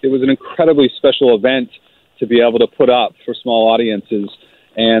 It was an incredibly special event to be able to put up for small audiences.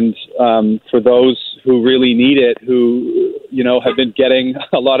 And for those who really need it, who, have been getting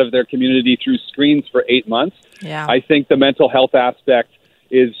a lot of their community through screens for 8 months, I think the mental health aspect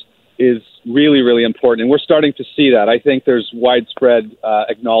is really, really important. And we're starting to see that. I think there's widespread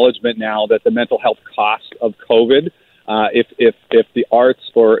acknowledgement now that the mental health cost of COVID, if the arts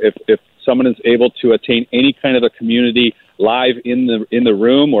or if someone is able to attain any kind of a community live in the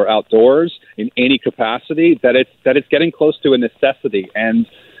room or outdoors in any capacity, that it's getting close to a necessity. And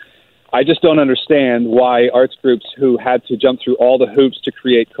I just don't understand why arts groups who had to jump through all the hoops to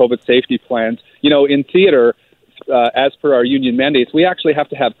create COVID safety plans, in theater, as per our union mandates, we actually have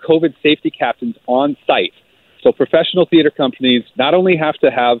to have COVID safety captains on site. So professional theater companies not only have to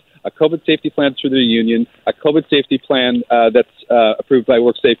have a COVID safety plan through the union, a COVID safety plan that's approved by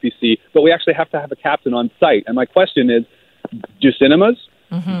WorkSafe BC, but we actually have to have a captain on site. And my question is, do cinemas,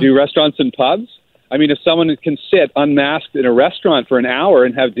 do restaurants and pubs? I mean, if someone can sit unmasked in a restaurant for an hour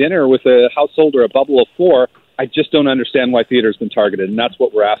and have dinner with a household or a bubble of 4, I just don't understand why theater's been targeted, and that's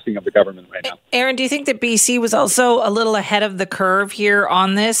what we're asking of the government right now. Aaron, do you think that BC was also a little ahead of the curve here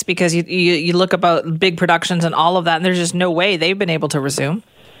on this? Because you look about big productions and all of that, and there's just no way they've been able to resume.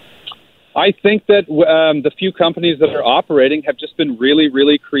 I think that the few companies that are operating have just been really,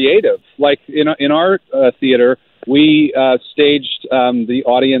 really creative. Like in our theater, we staged the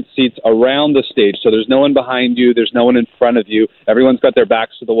audience seats around the stage, so there's no one behind you, there's no one in front of you. Everyone's got their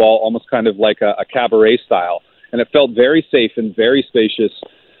backs to the wall, almost kind of like a cabaret style. And it felt very safe and very spacious.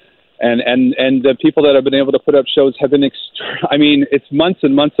 And the people that have been able to put up shows have been it's months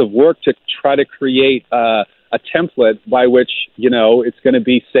and months of work to try to create a template by which, it's going to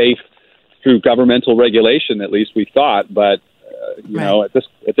be safe through governmental regulation, at least we thought. But know, at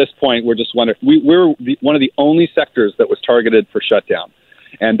this point, we're just wondering. We're one of the only sectors that was targeted for shutdown,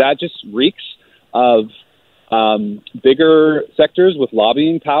 and that just reeks of bigger sectors with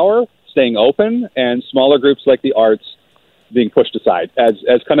lobbying power staying open, and smaller groups like the arts being pushed aside as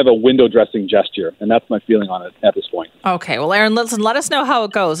kind of a window dressing gesture. And that's my feeling on it at this point. Okay. Well, Aaron, listen, let us know how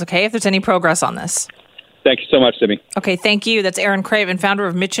it goes, okay, if there's any progress on this. Thank you so much, Simi. Okay, thank you. That's Aaron Craven, founder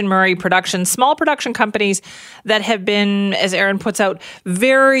of Mitch and Murray Productions, small production companies that have been, as Aaron puts out,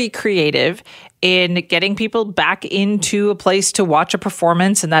 very creative in getting people back into a place to watch a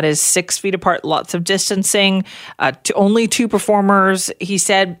performance, and that is 6 feet apart, lots of distancing, to only 2 performers. He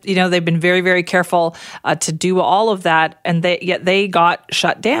said, you know, they've been very, very careful to do all of that, and yet they got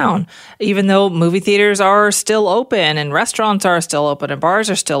shut down, even though movie theaters are still open and restaurants are still open and bars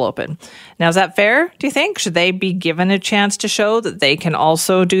are still open. Now, is that fair, do you think? Should they be given a chance to show that they can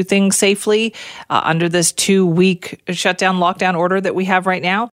also do things safely under this 2-week shutdown, lockdown order that we have right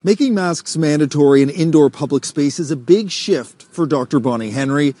now? Making masks mandatory in indoor public space is a big shift for Dr. Bonnie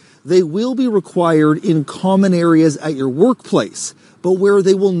Henry. They will be required in common areas at your workplace, but where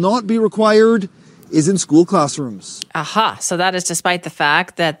they will not be required is in school classrooms. Aha. So that is despite the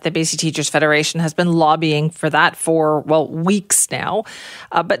fact that the BC Teachers Federation has been lobbying for that for, weeks now.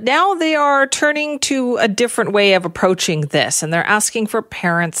 But now they are turning to a different way of approaching this, and they're asking for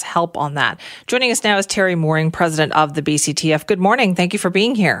parents' help on that. Joining us now is Terry Mooring, president of the BCTF. Good morning. Thank you for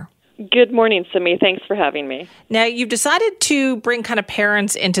being here. Good morning, Simi. Thanks for having me. Now, you've decided to bring kind of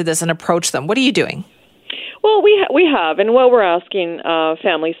parents into this and approach them. What are you doing? Well, we have, and what we're asking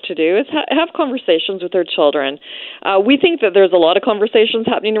families to do is have conversations with their children. We think that there's a lot of conversations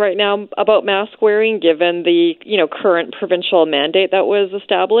happening right now about mask wearing, given the current provincial mandate that was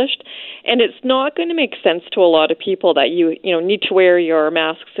established, and it's not going to make sense to a lot of people that you need to wear your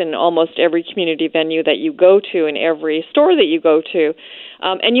masks in almost every community venue that you go to, in every store that you go to.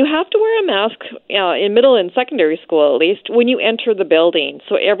 And you have to wear a mask in middle and secondary school, at least, when you enter the building.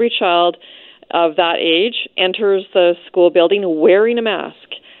 So every child of that age enters the school building wearing a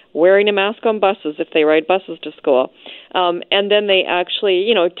mask on buses if they ride buses to school. And then they actually,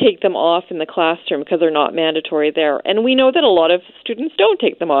 take them off in the classroom because they're not mandatory there. And we know that a lot of students don't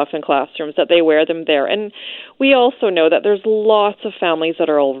take them off in classrooms, that they wear them there. And we also know that there's lots of families that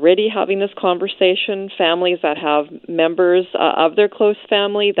are already having this conversation, families that have members of their close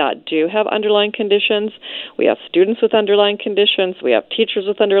family that do have underlying conditions. We have students with underlying conditions. We have teachers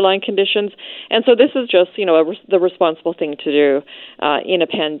with underlying conditions. And so this is just, the responsible thing to do in a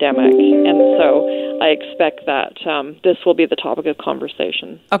pandemic. And so I expect that this will be the topic of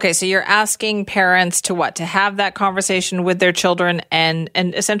conversation. Okay, so you're asking parents to what? To have that conversation with their children and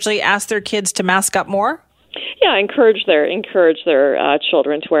essentially ask their kids to mask up more? Yeah, encourage their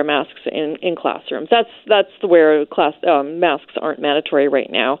children to wear masks in classrooms. That's where masks aren't mandatory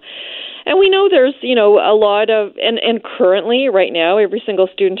right now. And we know there's, a lot of, and currently right now, every single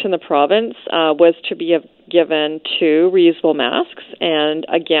student in the province was to be given 2 reusable masks. And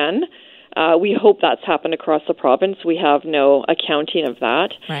again, we hope that's happened across the province. We have no accounting of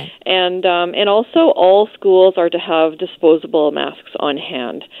that. Right. And also all schools are to have disposable masks on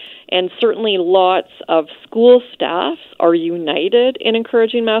hand. And certainly lots of school staffs are united in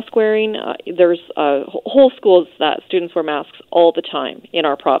encouraging mask wearing. There's whole schools that students wear masks all the time in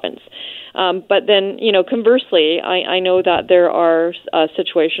our province. But then, conversely, I know that there are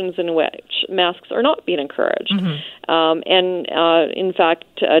situations in which masks are not being encouraged. Mm-hmm. In fact,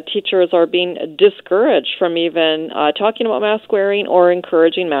 teachers are being discouraged from even talking about mask wearing or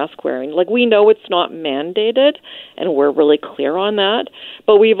encouraging mask wearing. Like, we know it's not mandated, and we're really clear on that.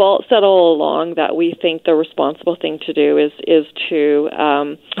 But we've all said all along that we think the responsible thing to do is to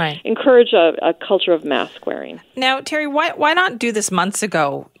encourage a culture of mask wearing. Now, Terry, why not do this months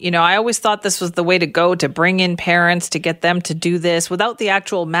ago? I always thought this was the way to go, to bring in parents, to get them to do this without the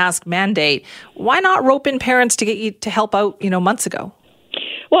actual mask mandate. Why not rope in parents to get you to help out, months ago?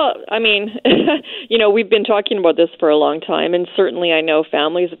 Well, I mean, we've been talking about this for a long time, and certainly I know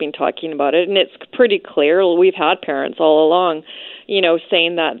families have been talking about it, and it's pretty clear. We've had parents all along,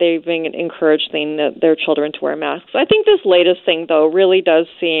 saying that they've been encouraging their children to wear masks. I think this latest thing, though, really does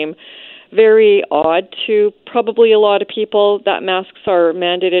seem very odd to probably a lot of people, that masks are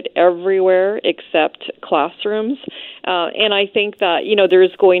mandated everywhere except classrooms. And I think that,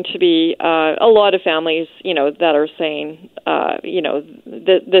 there's going to be a lot of families, that are saying,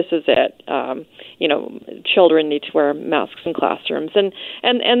 this is it. Children need to wear masks in classrooms. And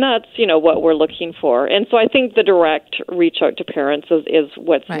that's, what we're looking for. And so I think the direct reach out to parents is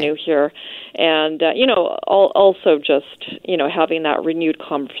what's new here. And, also just, having that renewed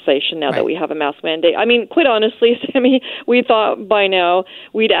conversation now that that we have a mask mandate. I mean, quite honestly, Sammy, we thought by now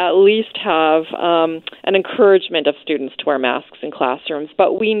we'd at least have an encouragement of students to wear masks in classrooms.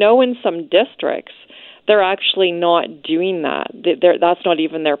 But we know in some districts they're actually not doing that. That's not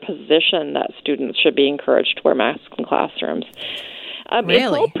even their position, that students should be encouraged to wear masks in classrooms.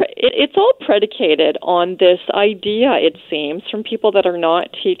 Really? It's all predicated on this idea, it seems, from people that are not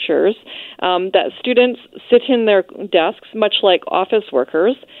teachers, that students sit in their desks, much like office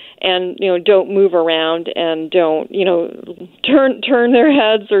workers, and don't move around and don't turn their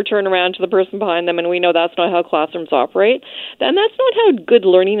heads or turn around to the person behind them. And we know that's not how classrooms operate. And that's not how good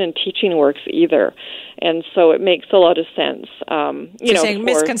learning and teaching works either. And so it makes a lot of sense. You're saying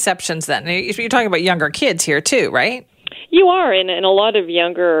misconceptions then. You're talking about younger kids here too, right? You are, and a lot of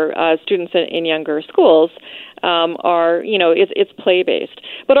younger students in younger schools are, it's play-based.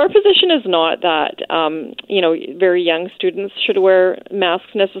 But our position is not that, very young students should wear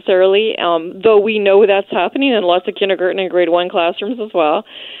masks necessarily, though we know that's happening in lots of kindergarten and grade 1 classrooms as well.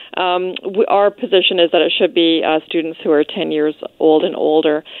 Our position is that it should be students who are 10 years old and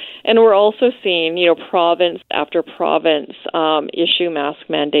older. And we're also seeing, province after province issue mask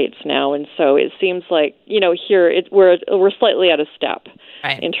mandates now. And so it seems like, here we're slightly out of step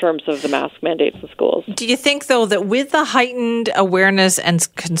in terms of the mask mandates in schools. Do you think, though, that with the heightened awareness and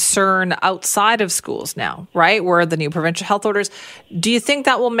concern outside of schools now, right, where the new provincial health orders, do you think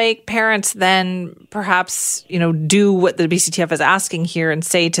that will make parents then perhaps, do what the BCTF is asking here and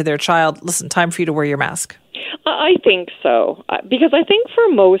say to their child, listen, time for you to wear your mask? I think so, because I think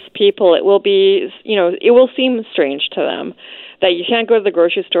for most people it will be, it will seem strange to them that you can't go to the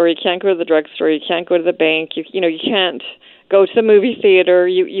grocery store, you can't go to the drugstore, you can't go to the bank, you can't go to the movie theater,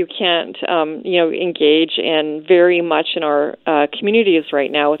 you can't, engage in very much in our communities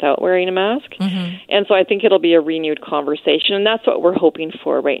right now without wearing a mask. Mm-hmm. And so I think it'll be a renewed conversation, and that's what we're hoping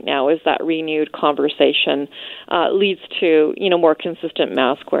for right now, is that renewed conversation leads to, more consistent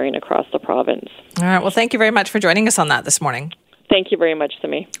mask wearing across the province. All right. Well, thank you very much for joining us on that this morning. Thank you very much,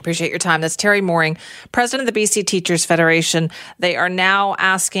 Simi. Appreciate your time. That's Terry Mooring, president of the BC Teachers Federation. They are now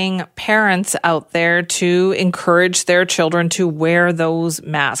asking parents out there to encourage their children to wear those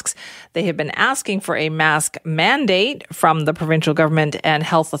masks. They have been asking for a mask mandate from the provincial government and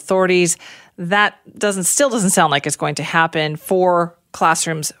health authorities. That still doesn't sound like it's going to happen for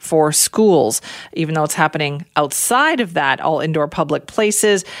classrooms, for schools, even though it's happening outside of that, all indoor public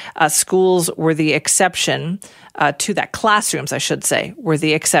places. Schools were the exception to that. Classrooms, I should say, were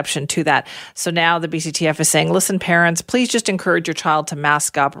the exception to that. So now the BCTF is saying, listen, parents, please just encourage your child to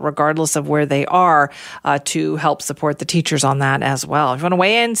mask up regardless of where they are, to help support the teachers on that as well. If you want to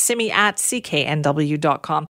weigh in, Simi at cknw.com.